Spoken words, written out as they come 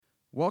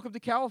Welcome to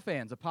Cowl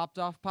Fans, a Popped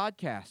Off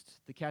podcast,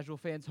 the casual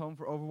fans' home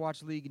for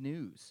Overwatch League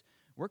news.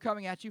 We're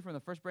coming at you from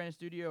the First Brandon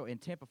Studio in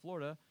Tampa,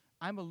 Florida.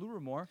 I'm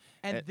Aluramore,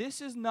 and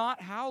this is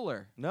not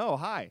Howler. No,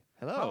 hi.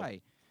 Hello.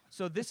 Hi.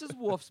 So this is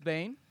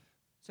Wolfsbane.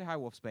 Say hi,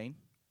 Wolfsbane.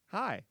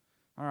 Hi.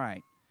 All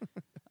right.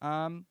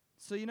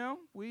 So,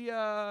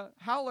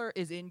 Howler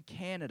is in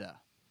Canada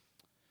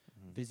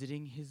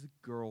visiting his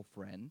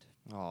girlfriend.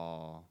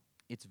 Aw.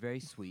 It's very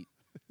sweet.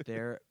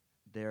 They're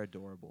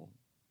adorable.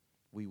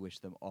 We wish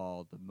them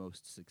all the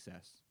most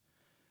success.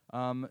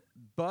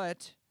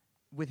 But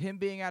with him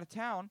being out of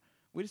town,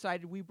 we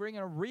decided we'd bring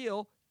in a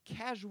real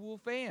casual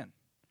fan.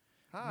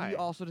 Hi. We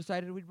also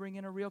decided we'd bring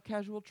in a real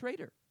casual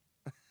trader.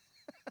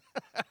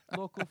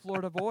 Local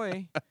Florida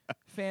boy,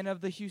 fan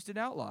of the Houston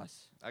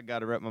Outlaws. I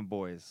gotta rep my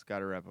boys.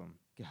 Gotta rep them.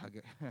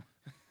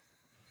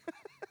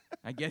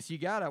 I guess you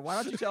gotta. Why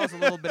don't you tell us a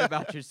little bit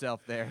about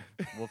yourself there,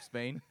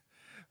 Wolfsbane?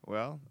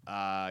 Well,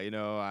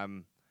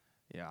 I'm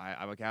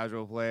a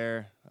casual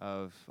player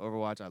of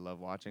Overwatch. I love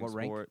watching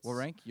sports. What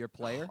rank? You're a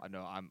player? I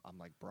know. I'm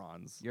like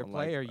bronze. You're a I'm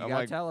player. Like, You I'm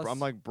gotta like, tell us. I'm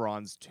like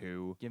bronze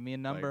 2. Give me a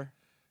number.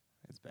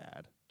 It's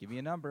bad. Give me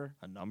a number.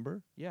 A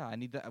number? Yeah,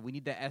 we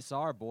need the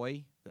SR,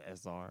 boy. The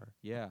SR.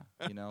 Yeah,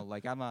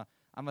 like I'm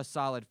a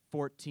solid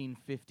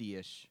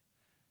 1450-ish.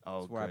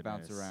 Oh, That's where goodness. I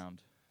bounce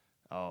around.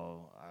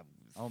 Oh.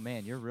 Oh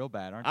man, you're real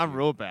bad, aren't you? I'm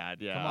real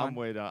bad. Yeah. Come on. I'm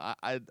way down.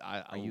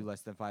 Are you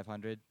less than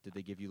 500? Did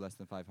they give you less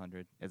than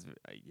 500? It's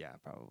yeah,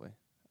 probably.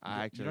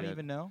 You don't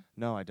even know?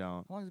 No, I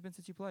don't. How long has it been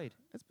since you played?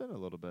 It's been a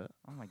little bit.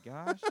 Oh my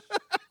gosh.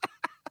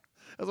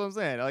 That's what I'm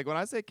saying. Like when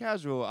I say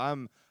casual,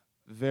 I'm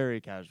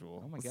very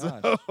casual. Oh my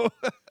So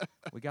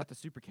We got the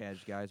super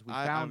cash, guys. We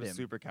I'm found him.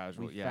 super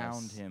casual. We yes.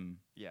 found him.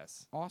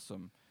 Yes.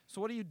 Awesome. So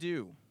what do you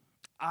do?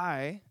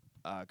 I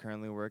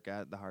currently work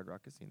at the Hard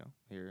Rock Casino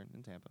here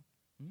in Tampa.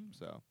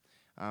 So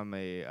I'm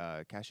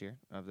a cashier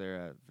of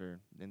there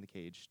in the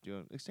cage,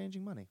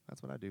 exchanging money.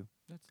 That's what I do.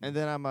 That's And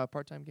then I'm a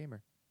part-time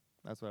gamer.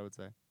 That's what I would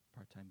say.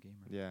 part-time gamer.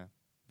 Yeah.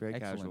 Very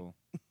Excellent. casual.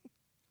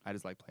 I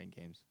just like playing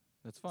games.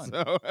 That's fun.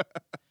 So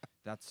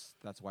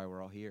That's why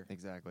we're all here.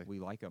 exactly. We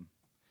like them.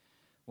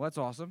 Well, that's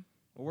awesome.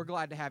 Well, we're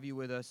glad to have you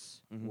with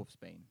us, Mhm.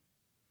 Wolfsbane.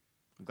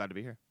 I'm glad to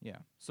be here. Yeah.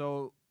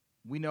 So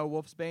we know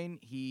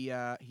Wolfsbane.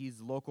 He's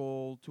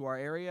local to our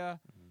area.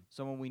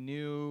 Someone we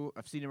knew.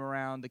 I've seen him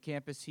around the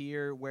campus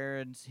here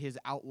wearing his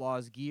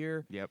Outlaws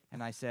gear. Yep.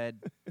 And I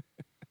said,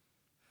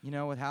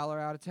 with Howler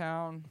out of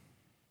town,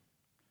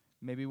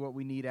 maybe what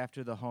we need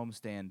after the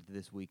homestand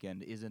this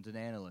weekend isn't an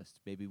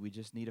analyst. Maybe we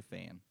just need a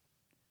fan.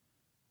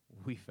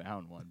 We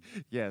found one.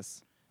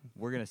 Yes.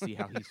 We're going to see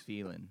how he's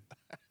feeling.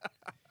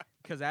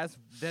 Because as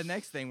the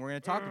next thing we're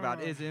going to talk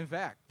about is, in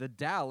fact, the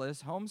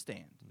Dallas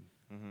homestand.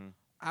 Mm-hmm.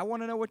 I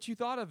want to know what you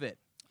thought of it.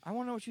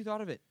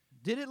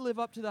 Did it live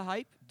up to the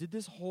hype? Did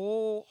this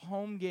whole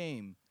home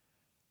game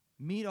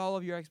meet all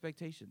of your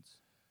expectations?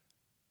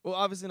 Well,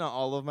 obviously not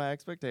all of my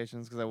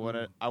expectations because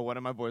I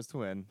wanted my boys to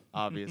win,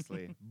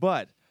 obviously.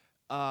 But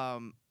I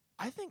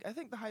think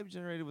the hype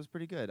generated was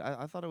pretty good.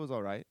 I thought it was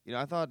all right.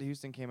 I thought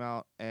Houston came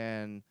out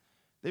and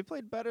they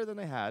played better than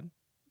they had,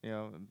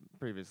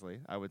 previously,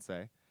 I would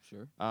say.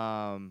 Sure.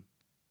 At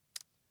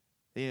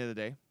the end of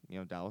the day,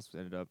 Dallas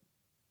ended up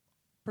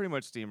pretty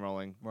much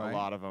steamrolling Right. a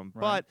lot of them.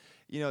 Right.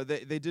 But,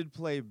 they did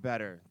play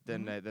better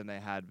than they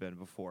had been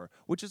before,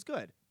 which is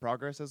good.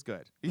 Progress is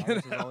good.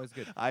 Progress is always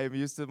good. I am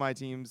used to my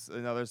teams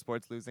in other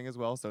sports losing as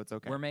well, so it's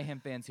okay. We're Mayhem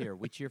fans here.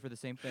 We cheer for the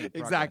same thing.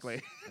 Progress.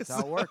 Exactly. That's how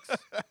it works.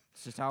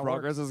 It's just how it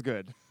Progress works. is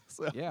good.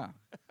 So. Yeah.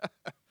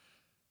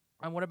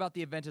 And what about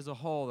the event as a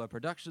whole? The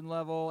production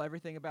level,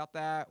 everything about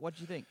that? What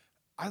did you think?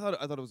 I thought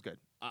it was good.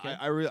 Okay.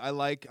 I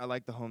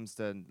like the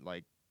Homestead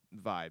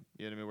vibe.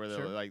 You know what I mean? Where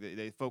Sure.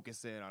 they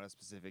focus in on a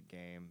specific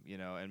game,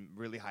 and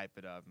really hype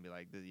it up and be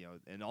like,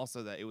 and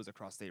also that it was a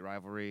cross-state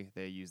rivalry.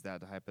 They used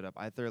that to hype it up.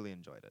 I thoroughly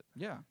enjoyed it.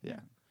 Yeah. Yeah.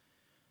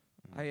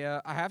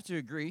 I have to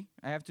agree.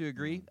 I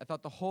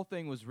thought the whole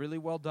thing was really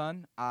well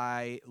done.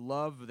 I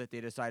love that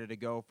they decided to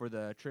go for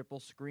the triple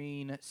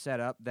screen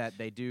setup that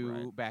they do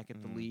Right. back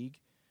at the league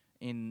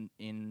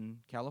in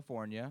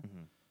California.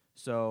 Mhm.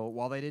 So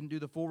while they didn't do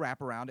the full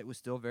wraparound, it was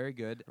still very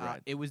good.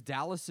 Right. It was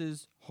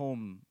Dallas's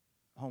home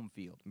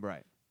field.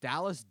 Right.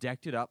 Dallas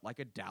decked it up like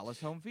a Dallas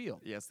home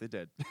field. Yes, they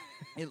did.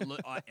 It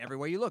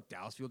everywhere you look,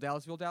 Dallas field,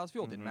 Dallas field, Dallas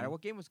field. Didn't matter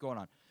what game was going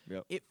on.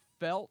 Yep. It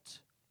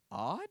felt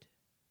odd.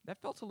 That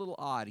felt a little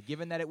odd,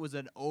 given that it was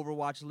an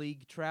Overwatch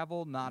League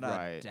travel, not a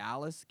Right.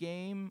 Dallas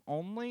game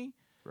only.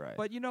 Right.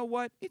 But you know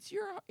what? It's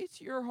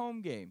your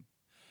home game.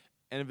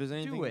 And if there's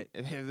anything, it.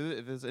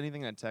 if there's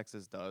anything that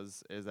Texas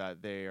does, is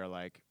that they are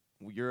like,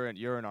 you're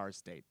in our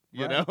state,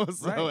 Right,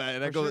 So right,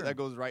 and for sure. that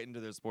goes right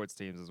into their sports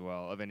teams as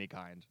well of any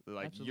kind.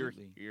 Like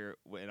Absolutely. you're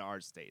in our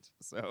state,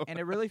 so And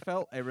it really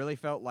felt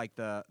like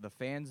the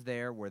fans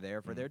there were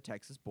there for their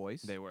Texas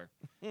boys. they were.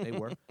 They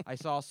were. I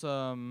saw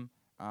some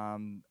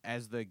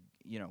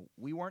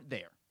we weren't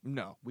there.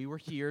 No. We were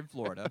here in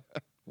Florida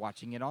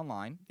watching it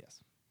online.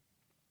 Yes.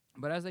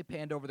 But as they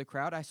panned over the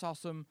crowd, I saw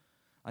some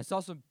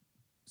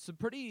some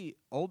pretty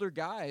older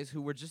guys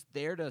who were just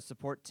there to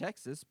support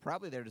Texas,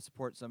 probably there to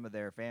support some of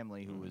their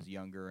family who was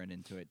younger and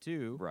into it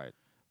too. Right.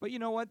 But you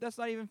know what? That's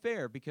not even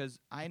fair because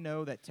I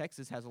know that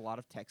Texas has a lot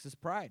of Texas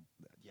pride.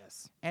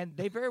 Yes. And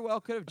they very well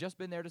could have just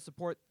been there to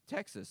support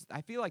Texas.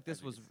 I feel like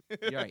this was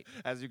you're right.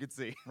 As you can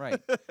see. Right.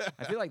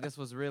 I feel like this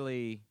was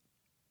really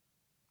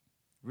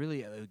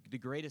the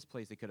greatest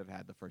place they could have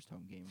had the first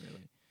home game,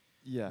 really.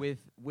 Yeah.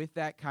 With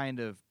that kind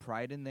of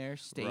pride in their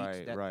state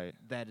Right.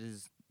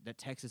 that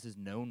Texas is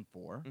known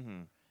for.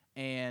 Mm-hmm.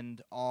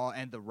 And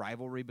the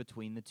rivalry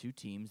between the two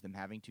teams, them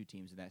having two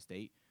teams in that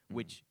state,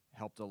 which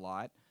helped a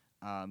lot.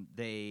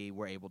 They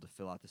were able to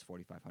fill out this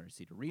 4,500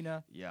 seat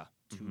arena Yeah.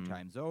 two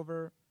times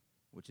over,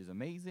 which is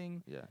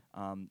amazing.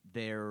 Yeah.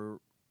 They're,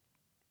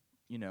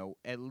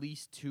 at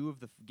least two of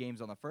the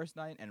games on the first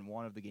night and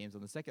one of the games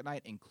on the second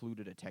night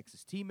included a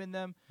Texas team in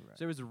them. Right. So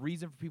there was a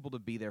reason for people to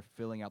be there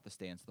filling out the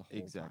stands the whole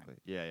Exactly.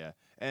 time. Yeah.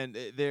 And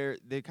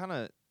they kind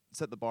of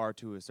set the bar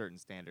to a certain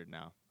standard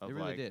now. Of They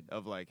really like, did.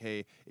 Of like,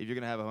 hey, if you're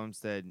gonna have a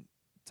Homestead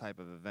type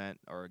of event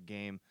or a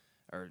game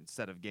or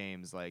set of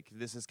games, like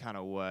this is kind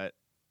of what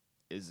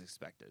is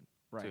expected.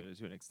 Right.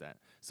 To an extent.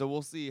 So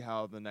we'll see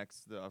how the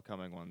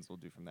upcoming ones will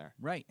do from there.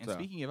 Right. And So-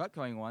 speaking of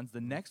upcoming ones, the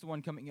next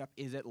one coming up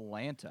is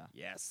Atlanta.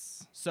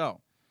 Yes.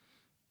 So,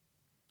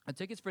 the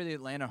tickets for the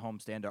Atlanta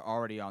homestand are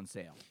already on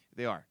sale.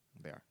 They are.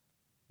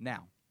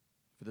 Now,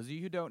 for those of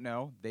you who don't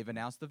know, they've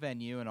announced the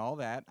venue and all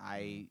that.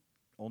 I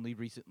only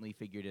recently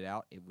figured it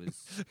out. It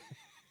was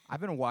I've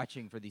been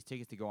watching for these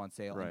tickets to go on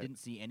sale. Right. I didn't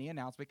see any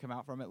announcement come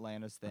out from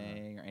Atlanta's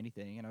thing or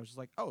anything, and I was just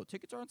like, "Oh,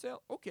 tickets are on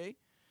sale? Okay."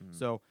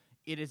 So,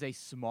 it is a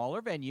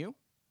smaller venue.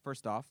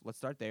 First off, let's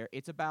start there.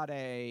 It's about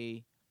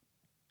I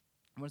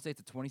want to say it's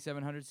a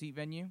 2,700 seat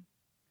venue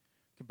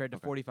compared to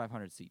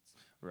 4,500 seats.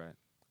 Right.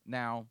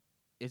 Now,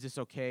 is this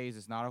okay? Is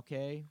this not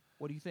okay?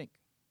 What do you think?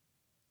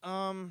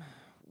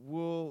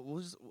 We'll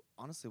just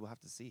honestly we'll have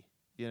to see.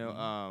 We'll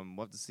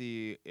have to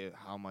see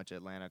how much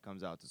Atlanta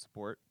comes out to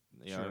support.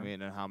 You know what I Sure.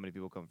 mean, and how many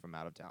people come from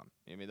out of town.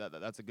 I mean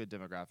that's a good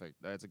demographic.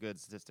 That's a good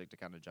statistic to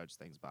kind of judge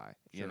things by.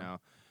 Sure.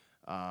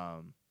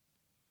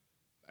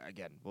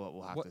 Again,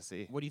 we'll have to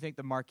see. What do you think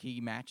the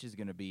marquee match is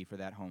going to be for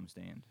that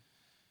homestand?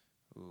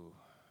 Ooh,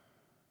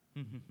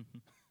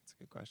 that's a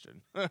good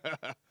question.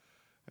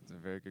 That's a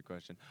very good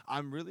question.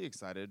 I'm really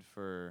excited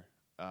for.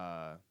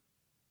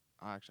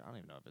 Actually, I don't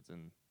even know if it's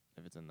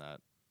in that,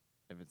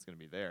 if it's gonna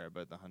be there.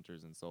 But the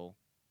Hunters and Soul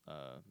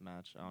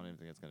match, I don't even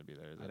think it's gonna be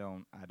there. Is it? I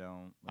don't. I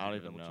don't Let me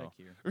even double know.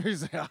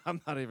 check here.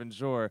 I'm not even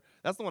sure.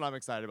 That's the one I'm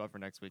excited about for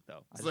next week,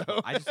 though.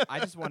 I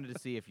just wanted to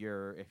see if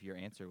your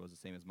answer was the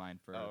same as mine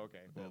for Oh, okay.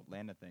 the Well,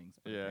 Atlanta things.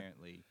 But yeah.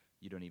 apparently,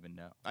 you don't even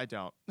know. I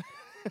don't.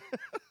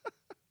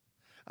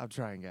 I'm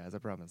trying, guys. I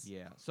promise.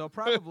 Yeah. So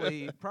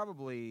probably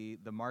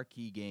the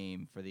marquee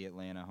game for the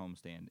Atlanta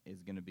homestand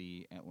is going to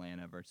be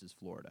Atlanta versus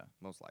Florida.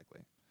 Most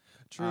likely.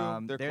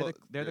 True.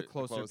 They're the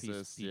closer piece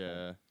closest. people.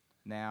 Yeah.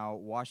 Now,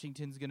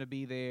 Washington's going to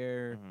be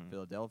there. Mhm.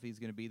 Philadelphia's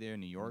going to be there.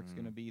 New York's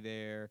going to be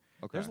there.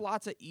 Okay. There's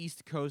lots of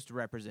East Coast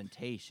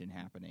representation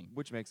happening.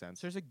 Which makes sense.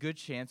 So there's a good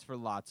chance for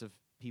lots of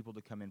people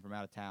to come in from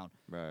out of town.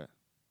 Right.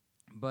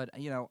 But,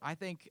 I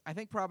think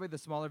probably the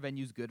smaller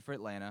venue's good for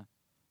Atlanta.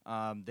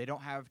 They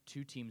don't have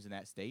two teams in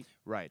that state.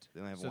 Right. They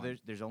only have So one.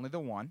 there's only the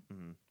one.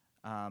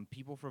 Mhm.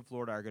 People from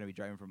Florida are going to be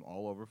driving from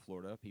all over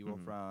Florida. People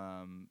Mhm.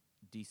 from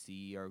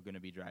D.C. are going to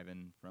be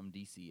driving from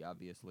D.C.,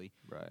 obviously.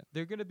 Right.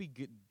 They're going to be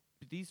good.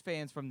 These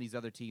fans from these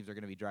other teams are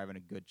going to be driving a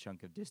good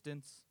chunk of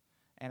distance,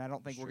 and I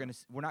don't think Sure.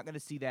 we're not going to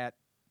see that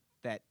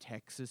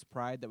Texas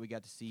pride that we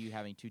got to see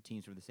having two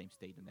teams from the same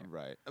state in there.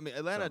 Right. I mean,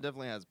 Atlanta So-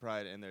 definitely has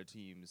pride in their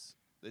teams.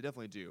 They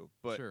definitely do,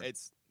 but Sure.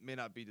 it's may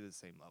not be to the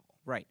same level.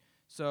 Right.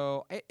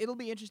 So it'll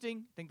be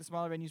interesting. I think the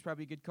smaller venue's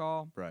probably a good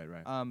call. Right.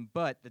 Right.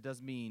 But that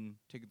does mean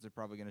tickets are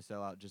probably going to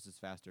sell out just as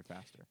faster.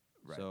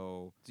 Right.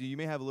 So So you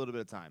may have a little bit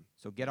of time.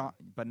 get on,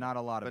 but not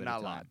a lot of But it.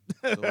 not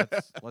at a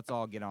time. So let's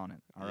all get on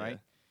it. All Yeah. right.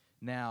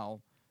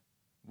 Now,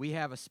 we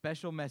have a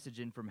special message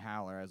in from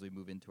Howler as we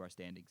move into our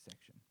standings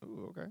section.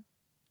 Ooh, okay.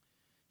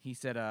 He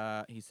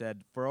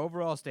said for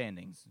overall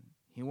standings,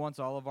 he wants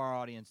all of our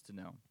audience to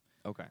know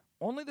Okay.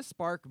 only the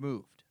Spark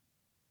moved,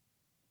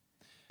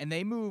 and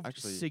they moved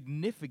Actually-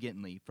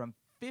 significantly from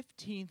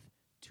 15th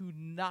to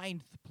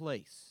 9th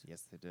place.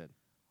 Yes, they did.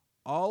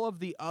 All of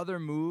the other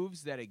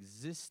moves that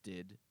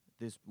existed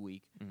this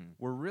week Mhm.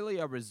 were really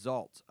a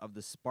result of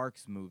the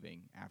Sparks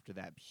moving after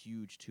that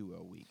huge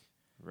 2-0 week.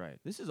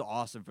 Right. This is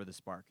awesome for the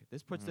Spark.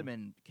 This puts them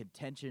in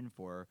contention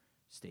for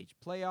stage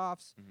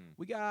playoffs. Mhm.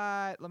 We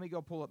got, let me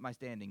go pull up my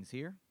standings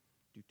here.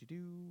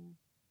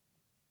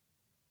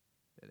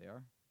 There they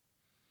are.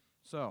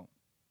 So,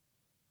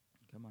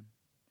 come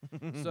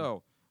on.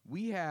 So,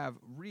 we have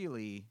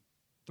really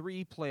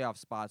 3 playoff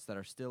spots that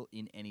are still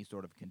in any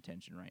sort of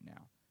contention right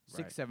now. 6,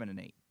 Right. 7, and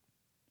 8.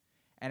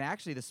 And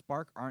actually, the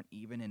Spark aren't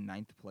even in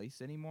 9th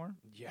place anymore,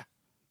 Yeah.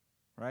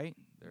 right?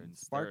 They're in-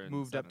 Spark they're in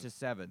moved up to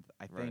 7th. 7th.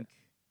 I Right. think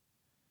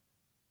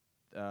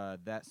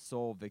that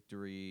Soul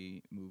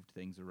victory moved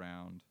things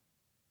around.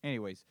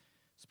 Anyways,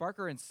 Spark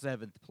are in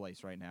 7th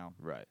place right now.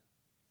 Right.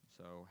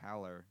 So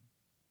Howler,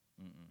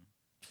 mm-mm.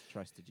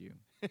 trusted you.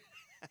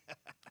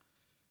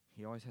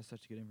 He always has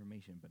such good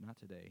information, but not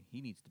today.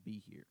 He needs to be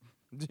here.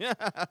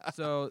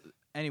 So,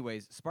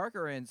 anyways, Spark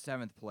are in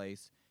 7th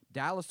place.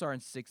 Dallas are in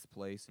 6th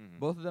place. Mhm.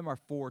 Both of them are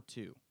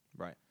 4-2.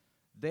 Right.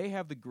 They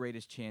have the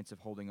greatest chance of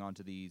holding on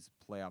to these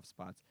playoff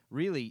spots.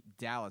 Really,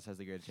 Dallas has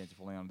the greatest chance of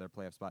holding on to their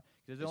playoff spot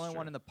because they're the It's only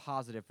one true. in the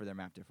positive for their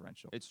map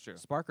differential. It's true.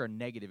 Spark are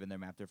negative in their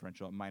map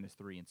differential at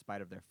 -3 in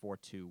spite of their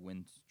 4-2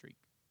 win streak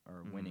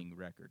or Mhm. winning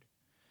record.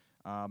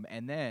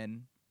 And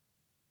then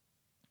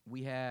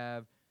we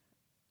have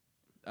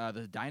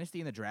the Dynasty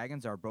and the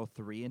Dragons are both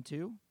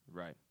 3-2,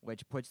 Right.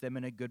 which puts them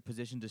in a good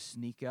position to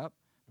sneak up.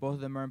 Both of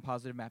them are in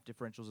positive map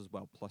differentials as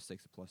well,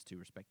 +6 and +2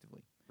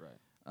 respectively. Right.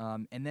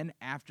 And then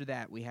after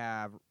that, we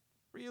have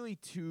really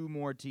 2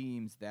 more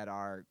teams that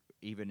are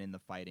even in the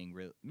fighting.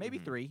 Maybe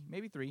Mhm. three.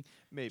 Maybe.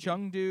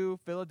 Chengdu,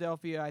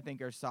 Philadelphia, I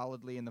think, are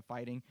solidly in the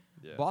fighting.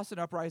 Yeah. Boston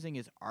Uprising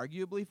is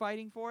arguably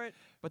fighting for it,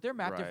 but their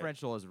map Right.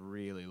 differential is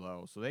really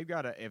low. So they've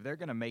got to, if they're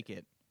going to make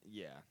it,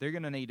 Yeah. they're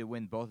going to need to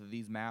win both of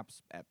these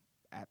maps at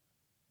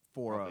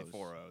 4-0s. Probably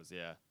 4-0s,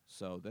 yeah.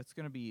 So it's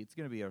going to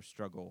be a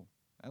struggle.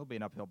 That'll be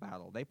an uphill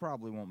battle. They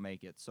probably won't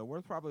make it. So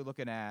we're probably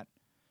looking at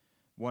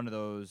one of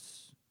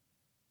those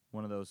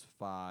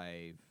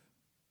 5.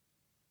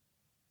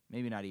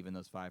 Maybe not even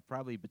those 5.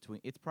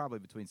 It's probably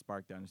between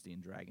Spark Dynasty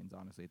and Dragons,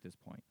 honestly, at this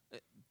point.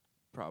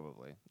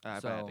 Probably. If I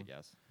had to So-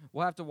 guess.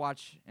 We'll have to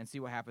watch and see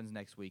what happens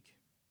next week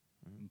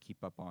Mhm. and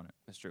keep up on it.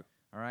 That's true.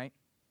 All right?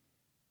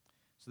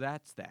 So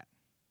that's that.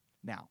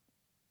 Now,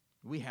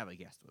 we have a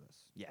guest with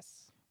us.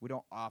 Yes. We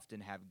don't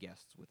often have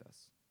guests with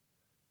us.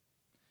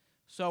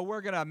 So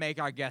we're going to make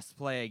our guests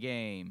play a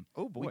game.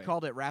 Oh, boy. We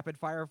called it Rapid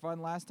Fire Fun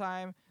last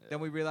time. Then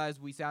we realized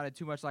we sounded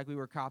too much like we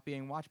were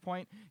copying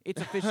Watchpoint.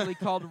 It's officially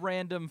called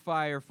Random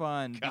Fire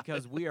Fun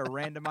because we are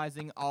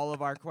randomizing all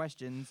of our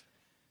questions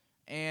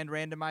and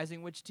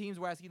randomizing which teams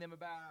we're asking them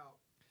about.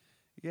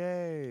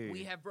 Yay.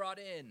 We have brought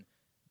in,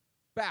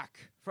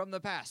 back from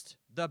the past,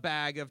 the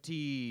bag of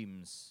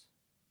teams.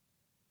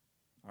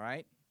 All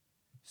right?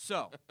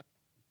 So,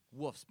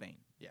 Wolfsbane,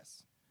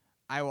 Yes.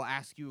 I will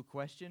ask you a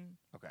question,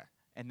 Okay.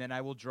 and then I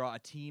will draw a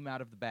team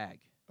out of the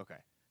bag.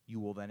 Okay. You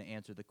will then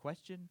answer the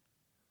question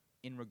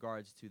in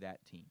regards to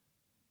that team.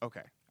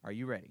 Okay. Are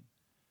you ready?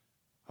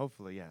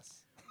 Hopefully,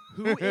 yes.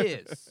 Who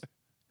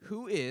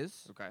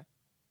is Okay.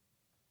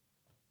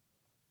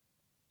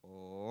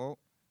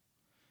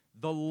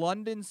 the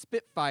London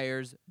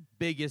Spitfires'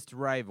 biggest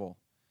rival?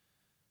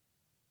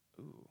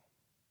 Ooh.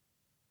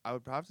 I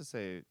would probably have to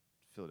say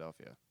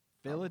Philadelphia.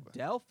 Probably.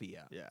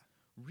 Philadelphia. Yeah.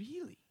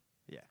 Really?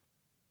 Yeah.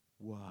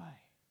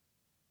 Why?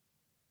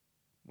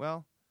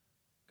 Well,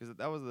 because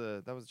that was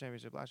the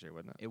championship last year,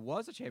 wasn't it? It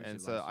was a championship.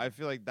 And so last I year.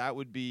 feel like that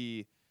would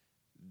be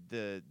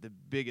the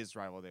biggest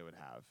rival they would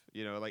have.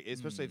 You know, like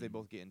especially if they Mm.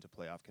 both get into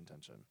playoff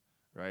contention,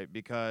 right?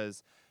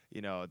 Because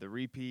the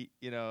repeat,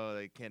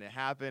 like, can it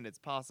happen? It's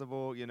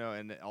possible,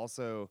 and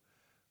also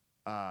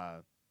that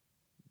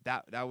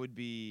would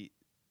be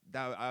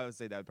that I would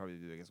say that would probably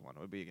be the biggest one. It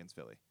would be against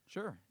Philly.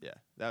 Sure. Yeah,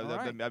 All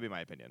right. that'd be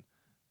my opinion.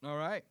 All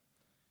right.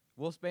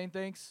 Wolfsbane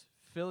thinks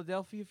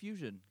Philadelphia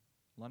Fusion,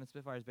 London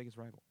Spitfire's biggest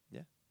rival.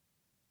 Yeah.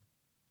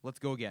 Let's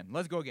go again.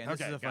 This Okay,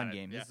 is a fun got it.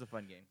 game. Yeah. This is a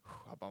fun game.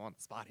 I'm on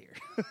the spot here.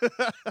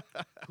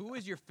 Who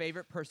is your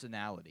favorite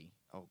personality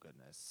Oh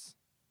goodness.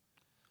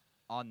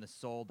 on the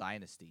Seoul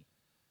Dynasty?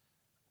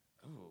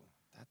 Ooh,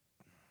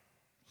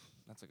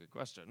 that's a good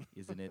question.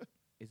 Isn't it?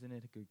 Isn't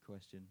it a good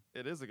question?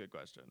 It is a good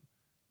question.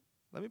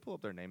 Let me pull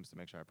up their names to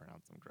make sure I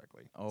pronounce them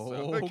correctly. Oh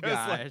because, like,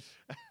 gosh.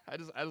 I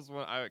just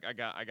want I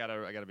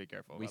gotta be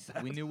careful. we about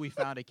that. we knew we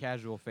found a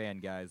casual fan,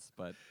 guys,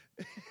 but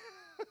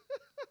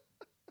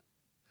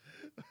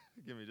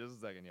Give me just a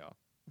second, y'all.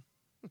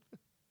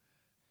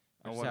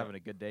 we're just having a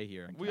good day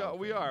here. We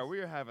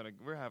are having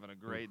a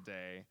great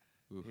day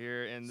Oof.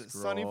 here in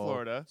sunny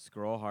Florida.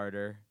 Scroll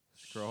harder.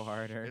 Scroll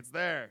harder. It's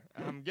there.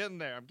 I'm getting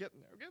there. I'm getting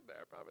there.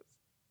 I promise.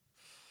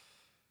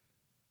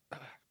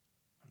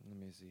 Let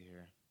me see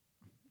here.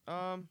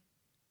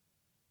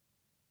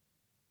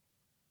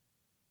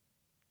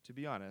 To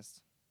be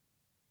honest,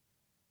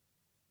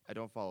 I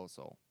don't follow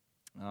Soul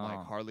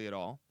like hardly at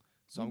all.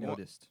 So we I'm going.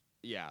 noticed.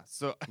 Yeah.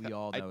 So We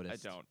all I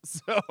noticed. don't.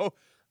 So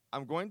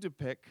I'm going to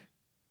pick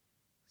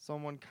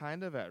someone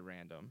kind of at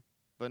random,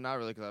 but not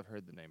really because I've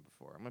heard the name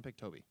before. I'm gonna pick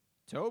Toby.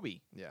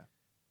 Toby. Yeah,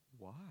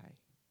 Why?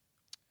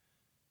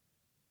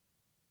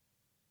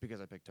 because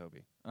I picked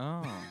Toby.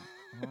 Oh.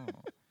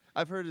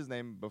 I've heard his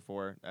name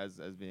before as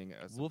being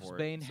a support.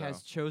 Wolfsbane so.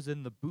 has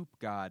chosen the Boop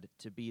God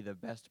to be the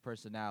best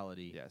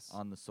personality Yes.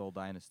 on the Seoul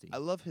Dynasty. I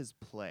love his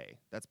play.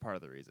 That's part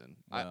of the reason.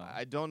 Well.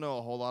 I don't know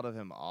a whole lot of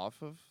him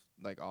offline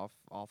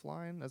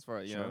as far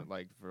as Sure.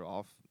 like for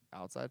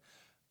outside,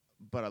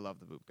 but I love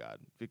the Boop God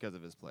because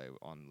of his play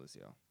on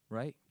Lucio.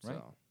 Right.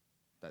 So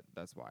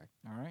that's why.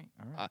 All right.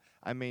 All right.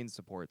 I main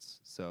supports,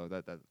 so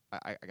that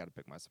I got to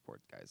pick my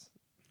support guys.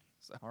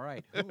 So. All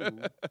right.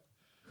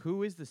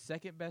 Who is the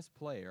second best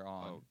player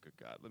on Oh good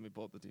God! Let me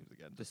pull up the teams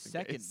again. the just in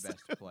second case.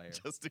 best player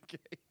just in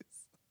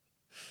case.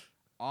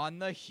 on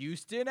the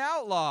Houston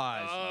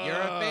Outlaws. You're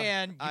a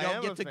fan. You I don't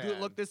am get a to fan.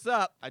 look this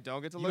up. I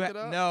don't get to You look ha- it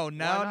up. No, Why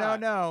no, no, not?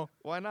 no.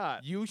 Why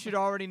not? You should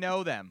already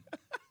know them.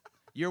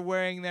 You're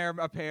wearing their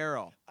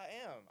apparel. I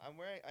am.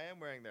 I am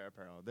wearing their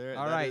apparel. There.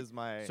 All that right. is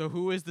my. So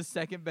who is the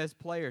second best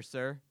player,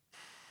 sir?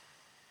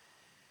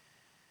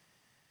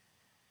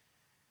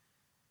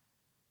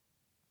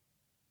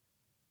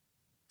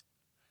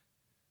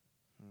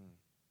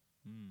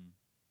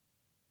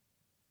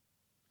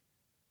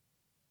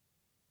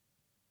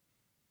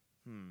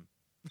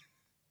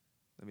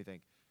 Let me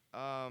think.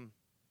 I'm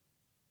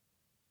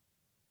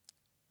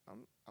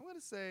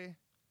gonna say.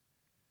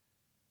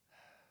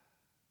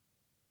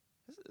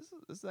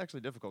 This is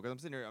actually difficult because I'm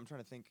sitting here. I'm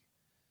trying to think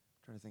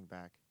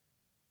back.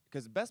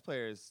 Because best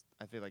players,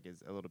 I feel like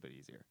is a little bit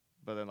easier.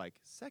 But then like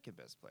second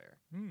best player,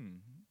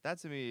 that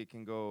to me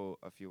can go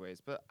a few ways.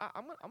 But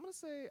I'm gonna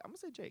say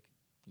Jake.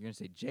 You're gonna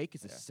say Jake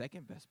is the Yeah.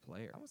 second best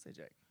player. I'm gonna say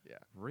Jake. Yeah.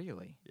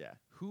 Really? Yeah.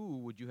 Who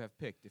would you have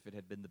picked if it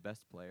had been the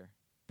best player?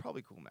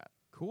 Probably Cool Matt.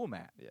 Cool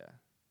Matt. Yeah.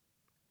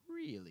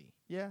 Really?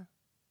 Yeah.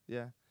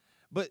 Yeah.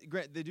 But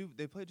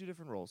they play two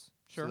different roles.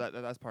 Sure.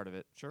 So that's part of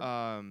it. Sure.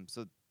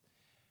 So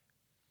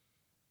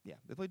yeah,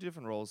 they play two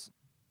different roles.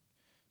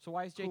 So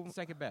why is Jake Cool. the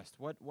second best?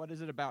 What is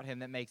it about him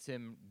that makes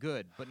him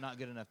good but not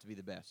good enough to be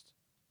the best?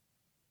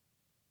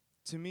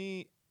 To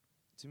me,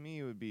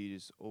 it would be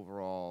just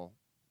overall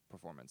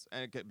performance.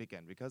 And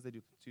again, because they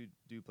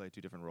do play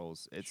two different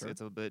roles, it's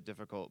a bit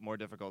more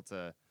difficult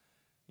to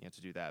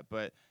to do that.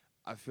 But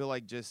I feel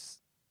like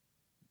just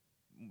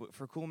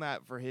for Cool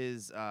Matt, for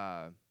his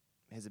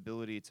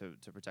ability to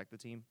protect the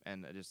team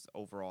and just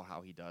overall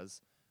how he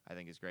does, I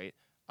think is great.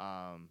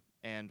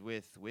 And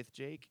with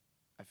Jake,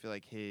 I feel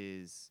like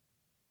his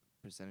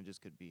percentages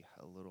could be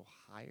a little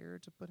higher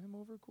to put him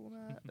over Cool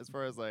Matt as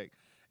far as like,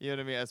 you know what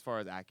I mean, as far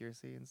as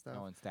accuracy and stuff.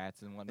 Oh, and stats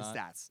and And whatnot.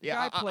 stats. The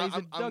Yeah, guy plays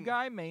the I'm-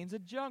 guy mains a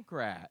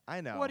Junkrat.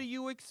 I know. What do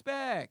you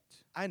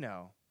expect? I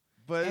know.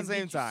 But at And the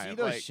same did you time, see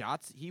those like,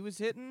 shots he was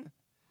hitting?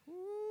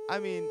 I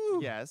mean, Woo.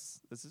 yes,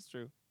 this is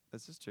true.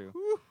 This is true.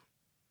 Woo.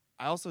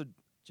 I also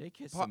Jake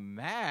hit Pa- some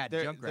mad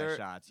there- Junkrat there-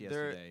 shots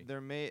yesterday.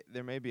 there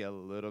may be a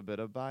little bit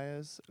of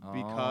bias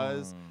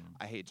because Oh.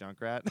 I hate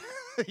Junkrat,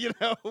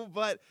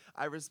 but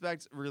I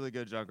respect really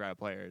good Junkrat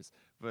players.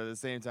 But at the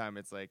same time,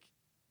 it's like,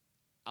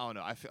 I don't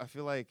know. I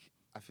feel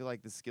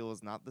like the skill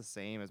is not the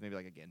same as maybe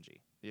like a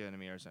Genji, you know what I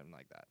mean, or something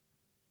like that.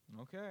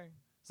 Okay.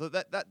 So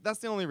that's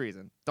the only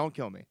reason. Don't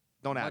kill me.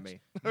 Don't at me.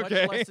 Much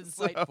Okay. less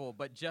So- insightful,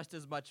 but just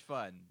as much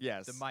fun.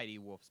 Yes. The mighty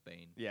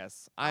Wolfsbane.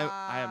 Yes. I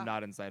Ah. am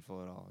not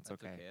insightful at all. It's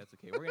That's okay. okay. That's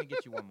okay. We're gonna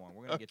get you one more.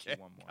 We're gonna get you Okay,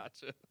 one more.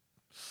 Gotcha.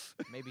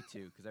 Maybe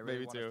two, because I really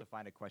Maybe want us two. to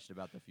find a question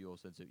about the fuel,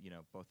 since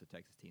both the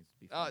Texas teams would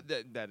be fun.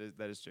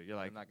 That is true. You're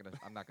like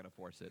I'm not gonna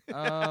force it. you're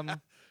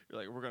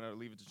like we're gonna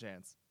leave it to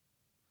chance.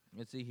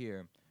 Let's see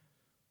here.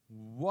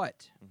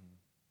 What? Mhm.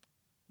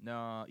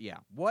 No, yeah.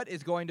 What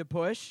is going to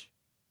push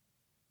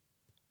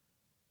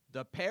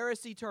the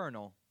Paris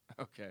Eternal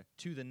Okay.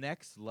 to the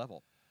next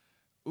level?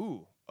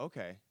 Ooh.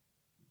 Okay.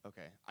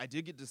 Okay. I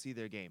did get to see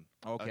their game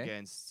Okay.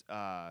 against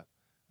it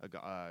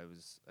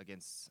was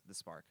against the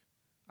Spark.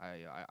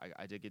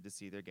 I did get to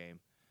see their game.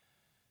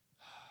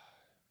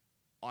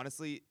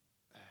 Honestly,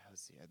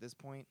 let's see. At this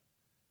point,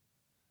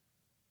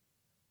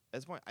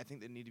 I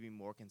think they need to be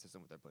more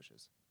consistent with their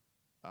pushes.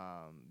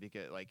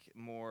 Because like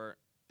more,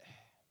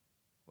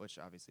 which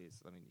obviously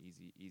is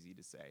easy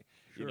to say,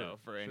 Sure,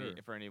 for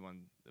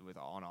anyone with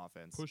on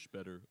offense.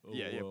 better.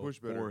 Push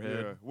better.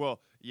 Forehead.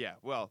 Yeah.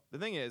 Well, the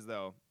thing is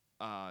though,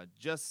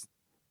 just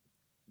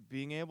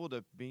being able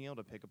to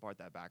pick apart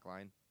that back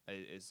line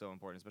is so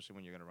important, especially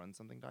when you're going to run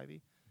something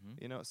divey.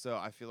 Mhm. So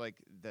I feel like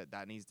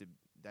that needs to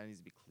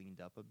be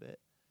cleaned up a bit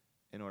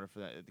in order for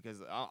that, because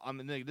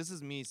this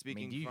is me I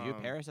speaking. mean, do you from view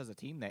Paris as a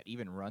team that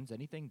even runs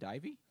anything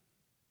divey?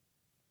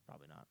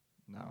 Probably not.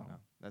 No.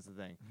 That's the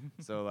thing.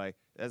 So like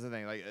that's the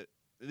thing. Like at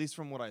least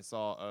from what I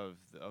saw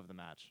of the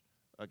match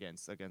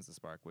against the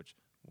Spark, which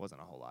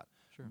wasn't a whole lot.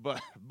 Sure.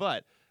 But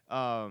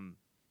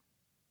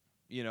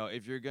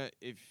if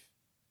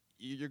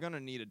you're gonna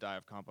need a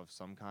dive comp of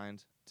some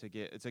kind to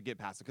get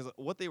past it, because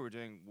what they were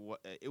doing,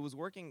 it was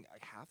working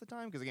like half the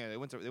time. Because again, they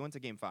went to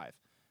game 5.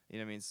 You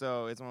know what I mean?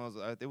 So it's one of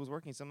those. It was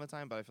working some of the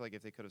time, but I feel like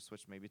if they could have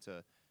switched maybe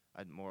to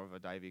more of a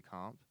divey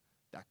comp,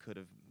 that could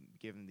have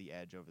given the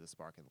edge over the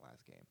Spark in the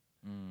last game.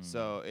 Mm.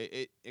 So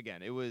it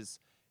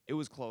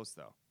was close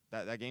though.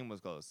 That game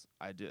was close.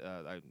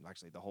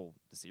 Actually the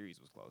series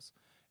was close.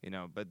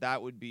 But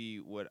that would be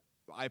what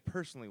I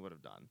personally would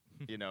have done.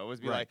 Was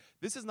be Right. like,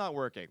 this is not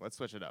working. Let's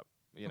switch it up.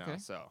 Okay.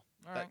 So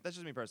All right. that's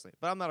just me personally.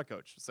 But I'm not a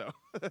coach, so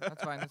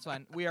That's fine. That's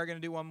fine. We are gonna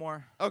do one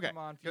more. okay. Come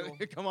on, Fuel.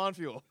 Come on,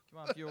 Fuel. Come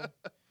on, Fuel.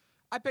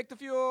 I picked the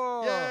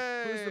Fuel.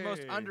 Who's the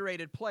most Yay.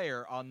 underrated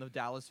player on the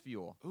Dallas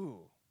Fuel?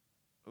 Ooh,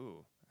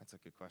 that's a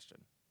good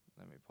question.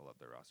 Let me pull up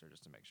their roster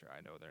just to make sure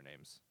I know their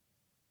names,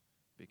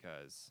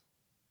 because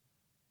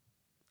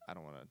I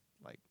don't want to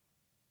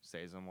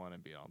say someone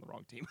and be on the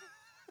wrong team.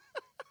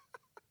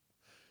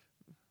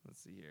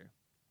 Let's see here.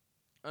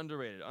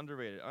 Underrated.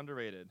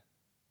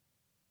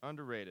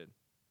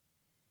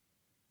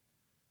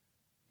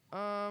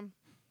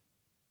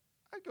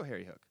 I'd go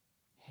Harry Hook.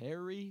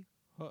 Harry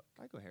Hook.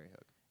 I'd go Harry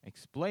Hook.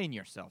 Explain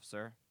yourself,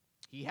 sir.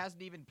 He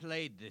hasn't even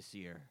played this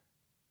year.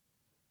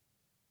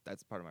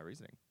 That's part of my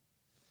reasoning.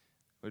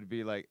 Would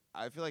be like,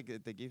 I feel like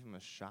if they gave him a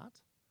shot,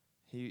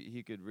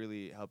 he could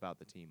really help out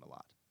the team a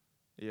lot.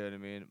 You know what I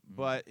mean?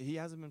 But he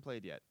hasn't been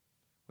played yet,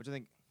 which I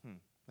think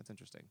that's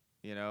interesting.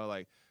 You know,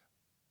 like,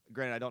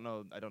 granted, I don't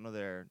know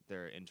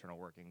their internal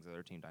workings or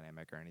their team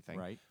dynamic or anything,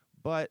 Right.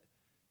 but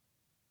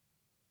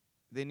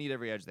they need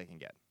every edge they can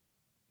get.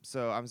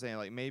 So I'm saying,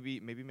 like, maybe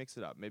mix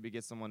it up. Maybe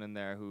get someone in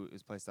there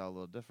whose play style a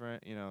little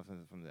different, you know,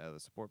 from the other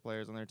support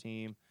players on their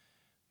team.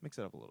 Mix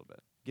it up a little bit.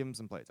 Give them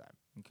some play time.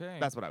 Okay.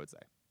 That's what I would say.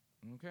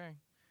 Okay.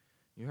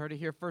 You heard it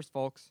here first,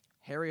 folks.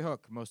 Harry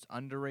Hook, most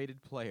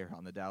underrated player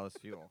on the Dallas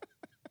Fuel.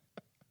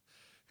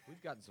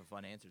 We've gotten some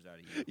fun answers out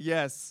of you.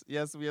 Yes,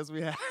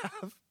 we have.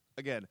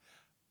 Again,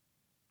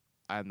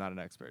 I'm not an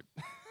expert.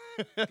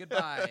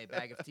 Goodbye,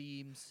 bag of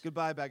teams.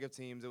 Goodbye, bag of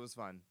teams. It was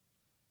fun.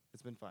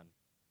 It's been fun.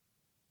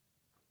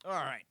 All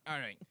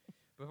right.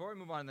 Before we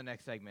move on to the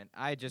next segment,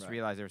 I just Right.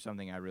 realized there was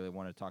something I really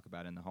wanted to talk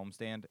about in the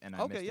homestand, and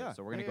I Okay, missed yeah. it.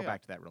 So we're going to Yeah, go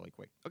back to that really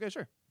quick. Okay,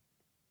 sure.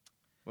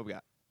 What we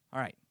got? All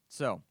right.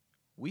 So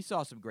we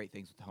saw some great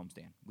things with the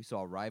homestand. We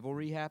saw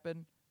rivalry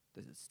happen.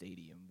 The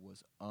stadium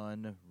was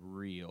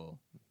unreal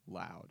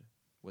loud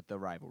with the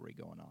rivalry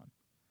going on.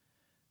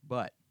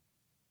 But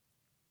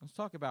let's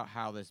talk about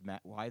how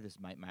why this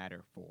might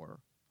matter for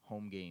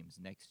home games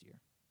next year.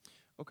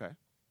 Okay.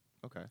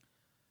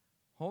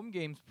 Home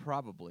games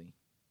probably.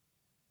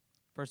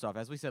 First off,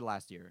 as we said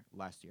last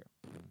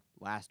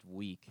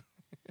week,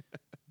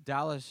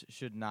 Dallas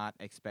should not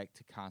expect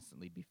to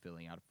constantly be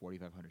filling out a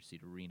 4,500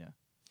 seat arena.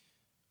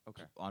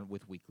 Okay.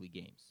 With weekly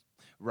games.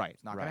 Right.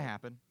 It's not going to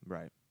happen.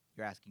 Right.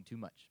 You're asking too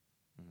much.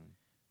 Mm-hmm.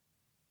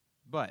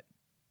 But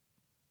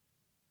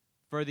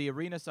for the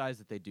arena size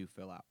that they do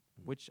fill out,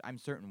 which I'm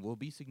certain will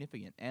be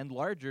significant and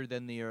larger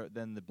than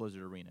the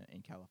Blizzard Arena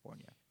in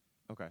California,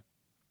 Okay.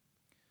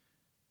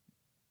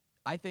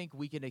 I think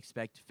we can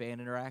expect fan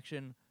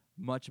interaction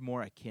much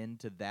more akin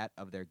to that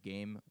of their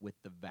game with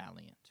the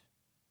Valiant,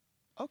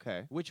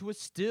 Okay. which was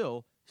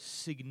still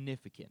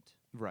significant,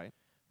 Right.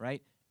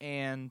 right?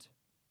 And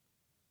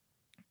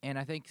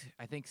I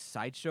think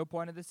Sideshow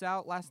pointed this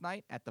out last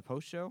night at the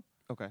post show.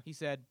 Okay. He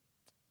said,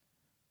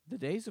 "The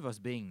days of us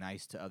being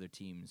nice to other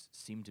teams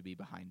seem to be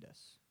behind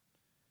us."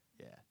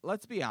 Yeah.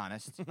 Let's be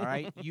honest, all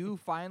right? You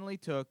finally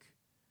took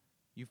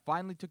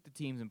the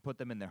teams and put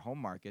them in their home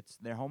markets.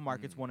 Their home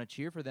markets want to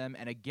cheer for them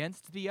and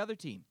against the other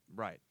team.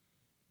 Right.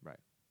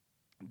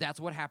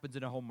 That's what happens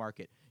in a home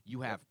market.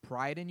 You have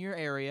pride in your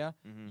area.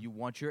 Mm-hmm. You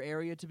want your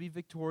area to be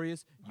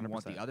victorious. You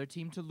want the 100%. other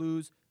team to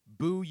lose.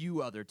 Boo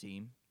you, other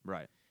team.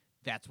 Right.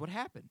 That's what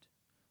happened.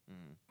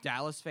 Mm-hmm.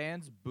 Dallas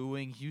fans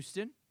booing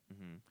Houston.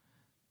 Mm-hmm.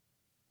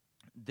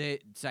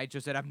 Sideshow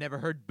said, "I've never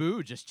heard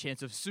boo, just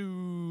chants of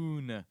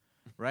soon."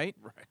 Right?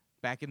 Right.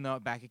 Back in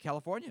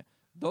California.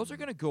 Those are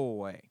going to go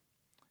away.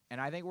 And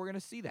I think we're going to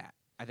see that.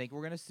 I think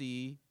we're going to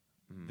see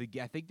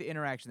I think the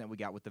interaction that we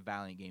got with the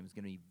Valiant game is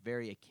going to be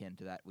very akin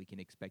to that we can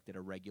expect at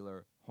a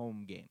regular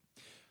home game.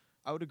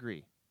 I would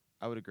agree.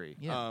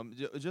 Yeah.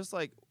 Just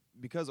like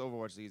because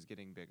Overwatch League is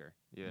getting bigger,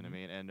 you know what I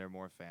mean, and there are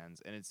more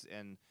fans,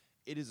 and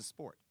it is a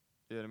sport.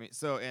 You know what I mean?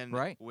 So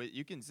Right.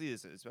 You can see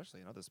this especially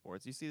in other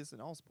sports. You see this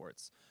in all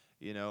sports.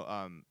 You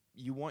know,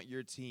 you want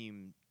your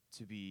team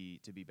to be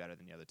better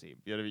than the other team.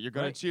 You know what I mean? You're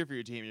going Right. to cheer for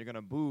your team. You're going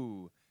to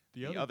boo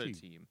the other other team.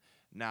 team.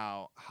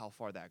 Now, how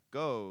far that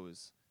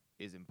goes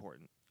is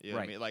important. You know what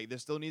I Right. mean? Like there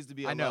still needs to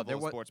be a I know,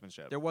 level of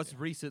sportsmanship. There was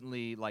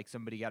recently like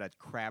somebody got a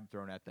crab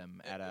thrown at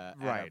them at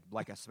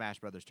like a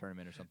Smash Brothers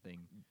tournament or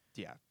something,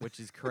 Yeah. which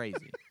is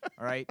crazy.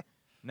 All right.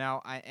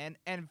 Now and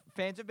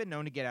fans have been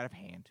known to get out of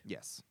hand.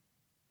 Yes.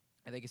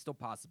 I think it's still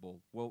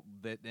possible. Well,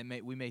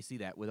 we may see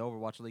that with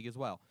Overwatch League as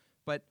well.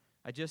 But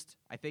I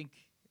think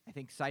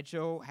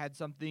Sideshow had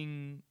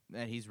something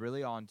that he's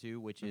really on to,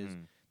 which is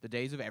the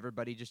days of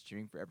everybody just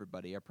cheering for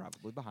everybody are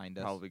probably behind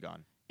us. Probably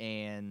gone.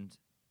 And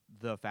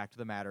the fact of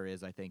the matter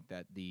is, I think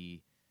that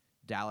the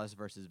Dallas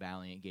versus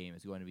Valiant game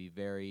is going to be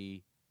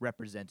very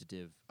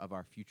representative of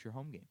our future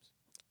home games.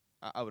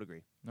 I would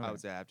agree. Okay. I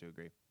would say I have to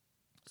agree.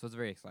 So it's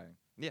very exciting.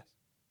 Yes.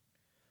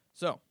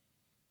 So,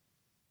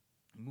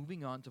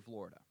 moving on to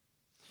Florida.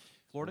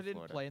 Florida didn't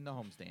Florida. play in the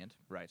homestand.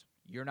 Right.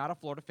 You're not a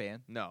Florida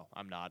fan. No,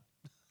 I'm not.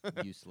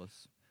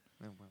 Useless.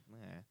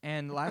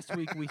 And last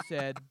week we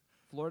said,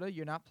 Florida,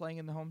 you're not playing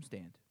in the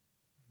homestand.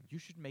 You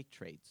should make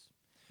trades.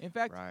 In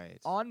fact, Right.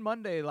 on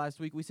Monday last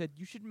week we said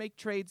you should make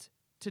trades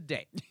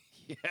today.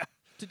 Yeah.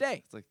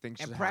 Today. It's like things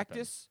And should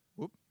practice.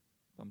 Whoop.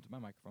 Bumped my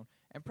microphone.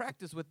 And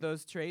practice with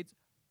those trades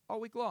all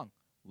week long.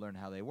 Learn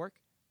how they work.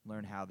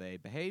 Learn how they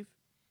behave.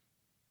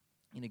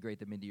 Integrate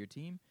them into your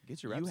team.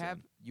 Get your reps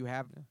You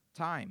have Yeah.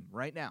 time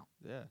right now.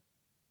 Yeah.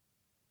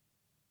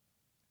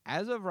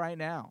 As of right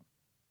now,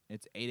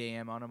 it's 8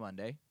 a.m. on a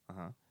Monday.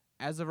 Uh-huh.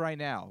 As of right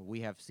now,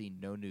 we have seen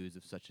no news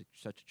of such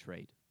a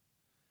trade.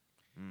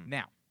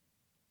 Now,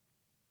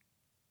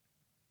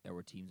 there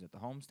were teams at the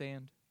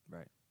homestand.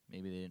 Right.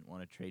 Maybe they didn't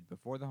want to trade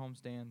before the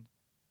homestand.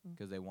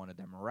 because they wanted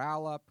their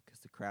morale up, because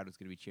the crowd was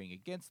going to be cheering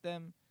against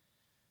them.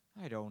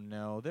 I don't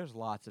know. There's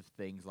lots of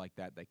things like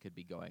that could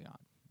be going on,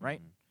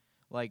 right? Mhm.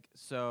 Like,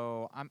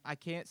 so I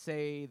can't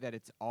say that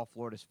it's all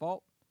Florida's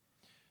fault.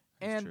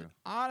 That's And true.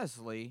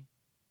 honestly,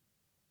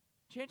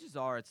 chances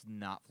are it's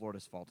not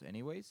Florida's fault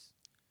anyways.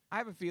 I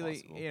have a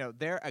feeling, possible.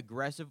 they're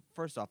aggressive.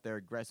 First off, they're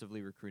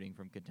aggressively recruiting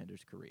from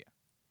Contenders Korea.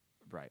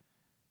 Right.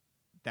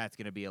 That's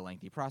going to be a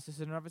lengthy process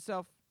in and of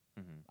itself.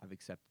 Mm-hmm. I've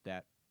accepted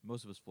that.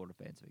 Most of us Florida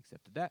fans have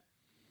accepted that.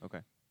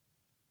 Okay.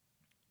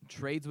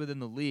 Trades within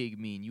the league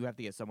mean you have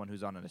to get someone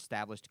who's on an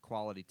established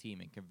quality team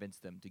and convince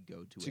them to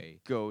go to a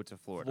go to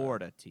Florida.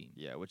 Florida team,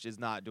 Yeah, which is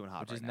not doing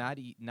hot which right is now.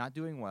 not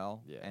doing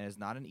well, Yeah. and is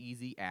not an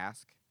easy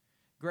ask.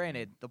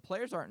 Granted, the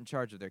players aren't in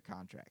charge of their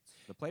contracts.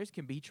 The players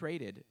can be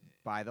traded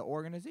by the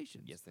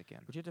organizations. Yes, they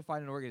can. But you have to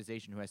find an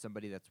organization who has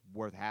somebody that's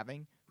worth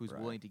having, who's Right.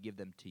 willing to give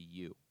them to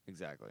you.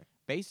 Exactly.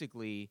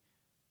 Basically,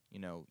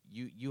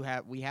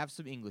 we have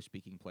some English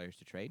speaking players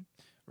to trade.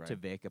 Right. To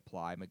Vic,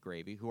 Apply,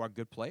 McGravy, who are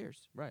good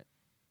players. Right.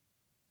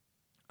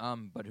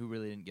 But who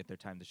really didn't get their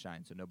time to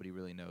shine, so nobody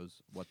really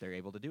knows what they're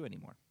able to do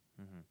anymore.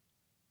 Mm-hmm.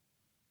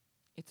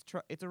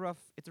 It's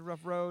a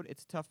rough road.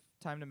 It's a tough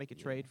time to make a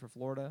Yeah. trade for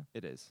Florida,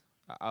 It is.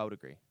 I would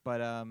agree. but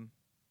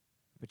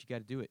you got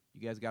to do it.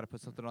 You guys got to put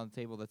something on the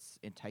table that's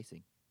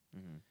enticing.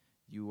 Mm-hmm.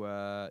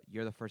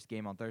 You're the first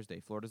game on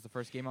Thursday. Florida's the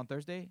first game on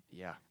Thursday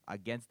Yeah.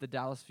 against the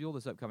Dallas Fuel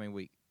this upcoming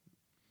week.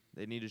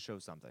 They need to show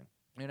something.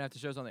 You're gonna have to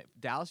show something.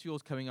 Dallas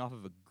Fuel's coming off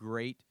of a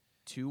great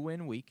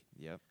 2-win week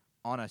Yep.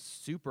 on a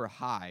super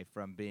high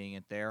from being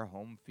at their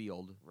home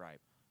field,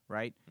 Right.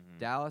 right? Mm-hmm.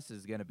 Dallas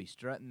is gonna be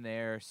strutting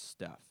their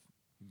stuff.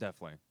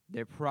 Definitely.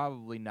 They're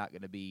probably not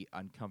going to be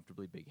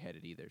uncomfortably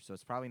big-headed either. So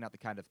it's probably not the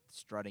kind of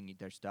strutting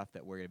their stuff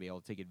that we're going to be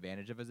able to take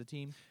advantage of as a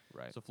team.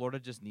 Right. So Florida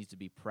just needs to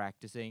be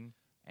practicing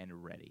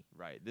and ready.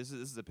 Right. This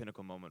is a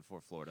pinnacle moment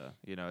for Florida.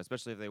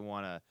 Especially if they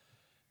want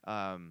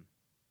to,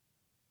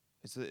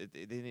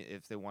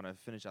 if they want to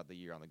finish out the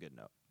year on a good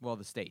note. Well,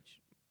 the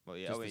stage. Well,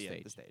 yeah. Just Oh, the yeah.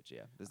 stage. The stage.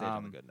 Yeah. The stage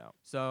on a Um, good note.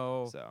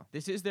 So, So.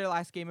 this is their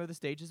last game of the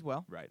stage as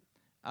well. Right.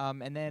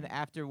 And then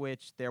after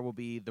which there will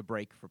be the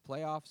break for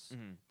playoffs,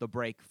 Mm-hmm. the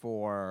break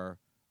for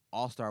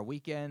All-Star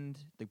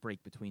Weekend, the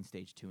break between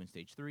Stage 2 and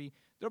Stage 3.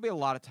 There'll be a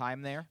lot of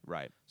time there.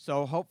 Right.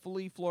 So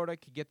hopefully Florida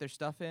could get their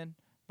stuff in.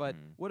 But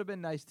Mhm. would have been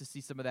nice to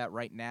see some of that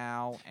right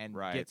now and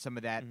Right. get some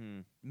of that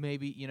Mm-hmm.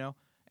 maybe,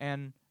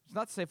 And it's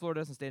not to say Florida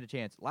doesn't stand a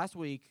chance. Last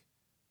week,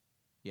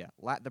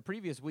 the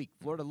previous week,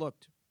 Florida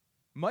looked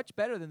much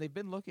better than they've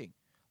been looking.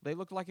 They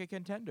looked like a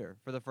contender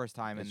for the first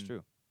time That's in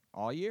true.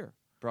 all year.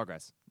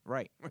 Progress.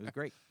 Right. It was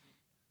great.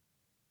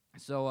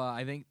 So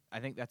I think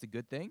that's a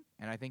good thing,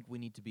 and I think we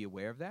need to be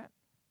aware of that.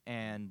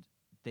 And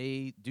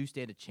they do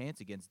stand a chance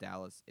against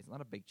Dallas. It's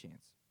not a big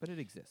chance, but it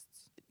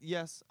exists.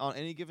 Yes. On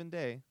any given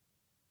day,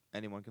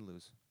 anyone can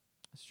lose.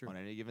 That's true. On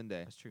any given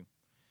day. That's true.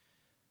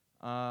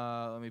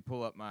 Let me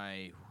pull up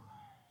my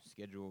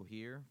schedule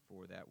here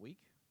for that week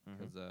Mhm.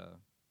 because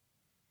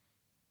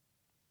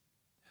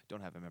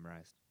Don't have it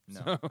memorized.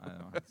 no, So- I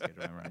don't have the schedule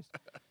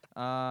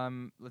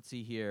memorized. Let's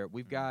see here.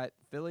 We've got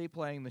Philly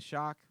playing the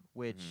Shock,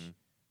 which Mhm.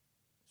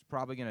 is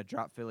probably going to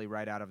drop Philly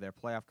right out of their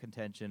playoff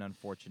contention.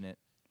 Unfortunate.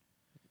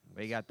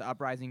 We got the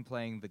Uprising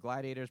playing the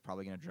Gladiators,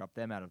 probably going to drop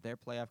them out of their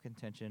playoff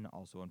contention.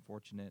 Also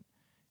unfortunate.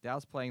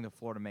 Dallas playing the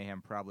Florida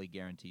Mayhem probably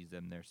guarantees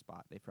them their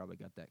spot. They probably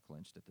got that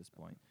clinched at this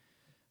point.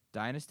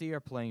 Dynasty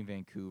are playing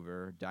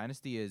Vancouver.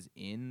 Dynasty is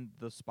in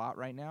the spot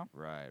right now,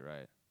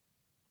 Right.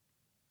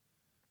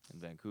 And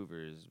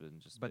Vancouver has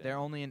been just. but they're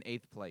only in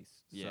 8th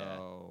place. Yeah.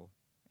 So,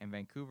 and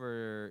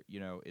Vancouver,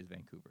 is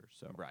Vancouver.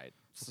 So right.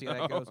 we'll see how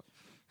that goes.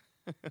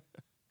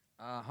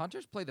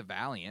 Hunters play the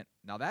Valiant.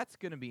 Now that's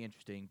going to be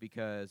interesting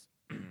because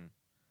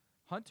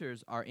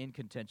Hunters are in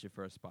contention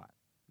for a spot.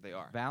 They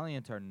are.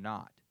 Valiant are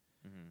not.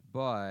 Mm-hmm.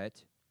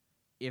 But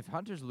if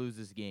Hunters lose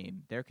this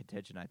game, their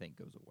contention I think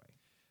goes away.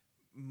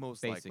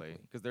 Most Basically.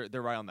 likely, because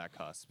they're right on that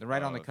cusp. They're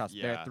right on the of- cusp.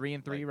 Yeah, They're at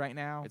 3-3 like, right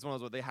now. It's one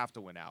of those where they have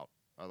to win out,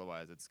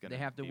 otherwise it's gonna. They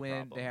have to be a win.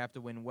 problem. They have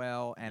to win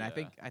well, and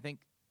Yeah. I think,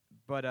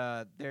 but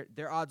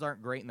their odds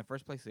aren't great in the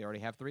first place. They already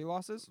have 3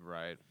 losses.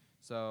 Right.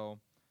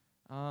 So,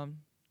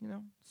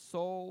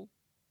 Soul.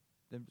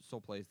 Then Soul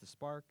plays the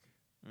Spark.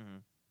 Mm-hmm.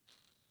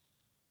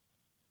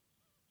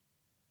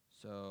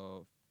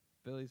 So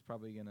Philly's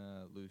probably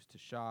gonna lose to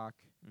Shock.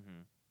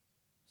 Mm-hmm.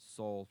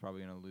 Soul's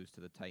probably gonna lose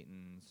to the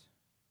Titans.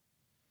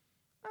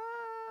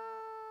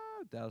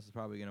 Dallas is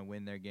probably gonna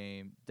win their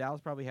game.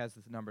 Dallas probably has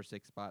this number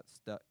 6 spot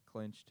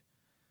clinched.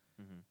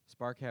 Mm-hmm.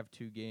 Spark have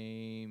 2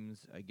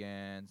 games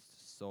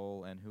against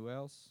Soul and who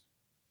else?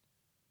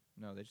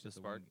 No, they just have the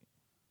Spark? one.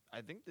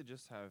 I think they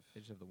just have They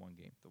just have the one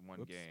game. the one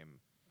Whoops. game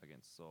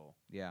against Seoul.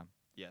 Yeah.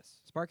 Yes.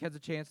 Spark has a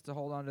chance to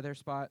hold on to their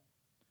spot.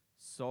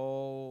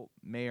 Soul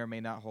may or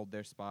may not hold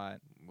their spot.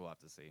 We'll have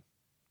to see.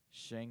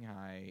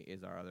 Shanghai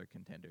is our other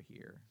contender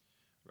here.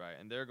 Right,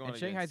 and they're going. And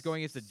Shanghai's going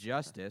against the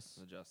Justice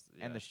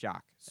and the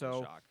Shock.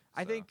 So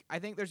I think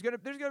there's gonna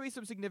be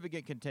some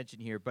significant contention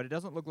here, but it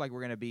doesn't look like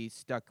we're gonna be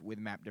stuck with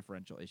map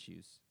differential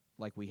issues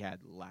like we had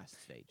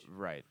last stage.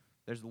 Right.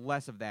 There's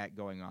less of that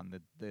going on.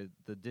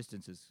 The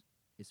distance is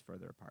is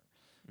further apart.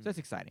 So that's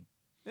exciting.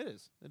 It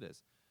is. It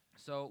is.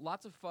 So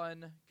lots of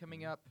fun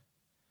coming up.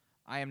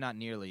 I am not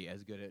nearly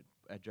as good at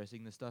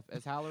addressing this stuff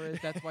as Haller is.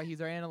 That's why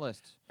he's our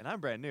analyst. And I'm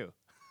brand new.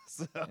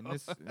 So And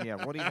this,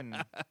 what even?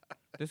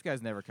 This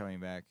guy's never coming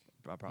back.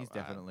 He's I-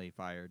 definitely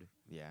fired.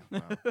 yeah.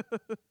 Well,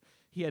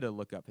 He had to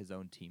look up his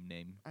own team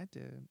name. I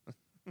did.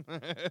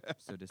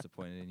 So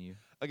disappointed in you.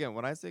 Again,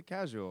 when I say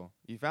casual,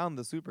 you found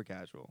the super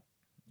casual.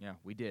 Yeah,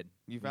 we did.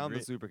 You We found re-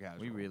 the super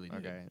casual. We really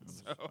did. Okay.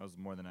 That was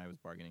more than I was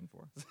bargaining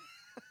for.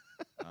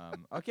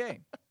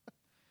 Okay.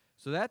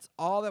 So that's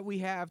all that we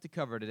have to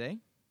cover today.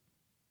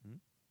 Mhm.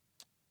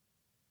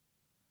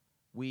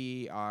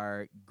 We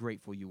are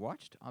grateful you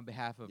watched on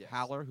behalf of Yes.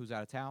 Haller, who's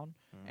out of town,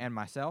 Mhm. and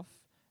myself,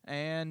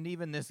 and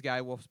even this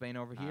guy, Wolfsbane,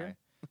 over here.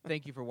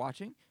 Thank you for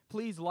watching.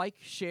 Please like,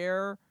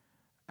 share,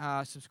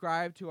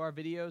 subscribe to our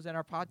videos and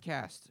our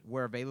podcast.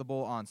 We're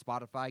available on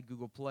Spotify,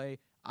 Google Play,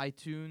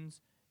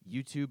 iTunes.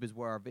 YouTube is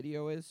where our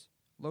video is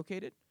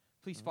located.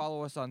 Please Mhm.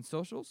 follow us on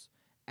socials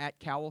at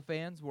Cowl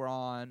Fans. We're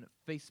on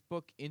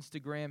Facebook,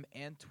 Instagram,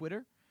 and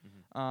Twitter.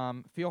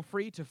 Feel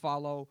free to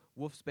follow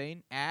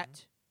Wolfsbane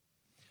at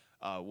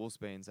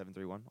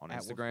Wolfsbane731 on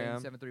at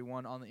Instagram.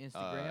 Wolfsbane731 on the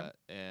Instagram.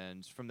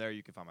 And from there,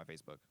 you can find my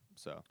Facebook.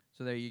 So,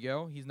 So there you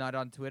go. He's not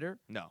on Twitter.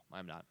 no,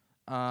 I'm not.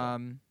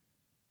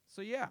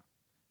 So yeah,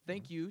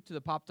 thank you to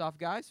the Popped Off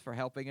guys for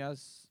helping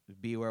us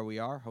be where we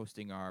are,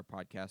 hosting our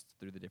podcast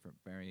through the different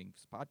varying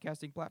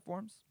podcasting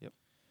platforms. Yep.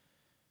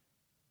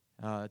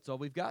 That's all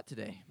we've got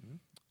today. Mhm.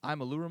 I'm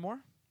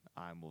Aluramore,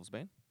 I'm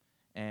Wolfsbane.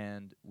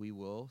 and we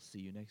will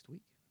see you next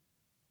week.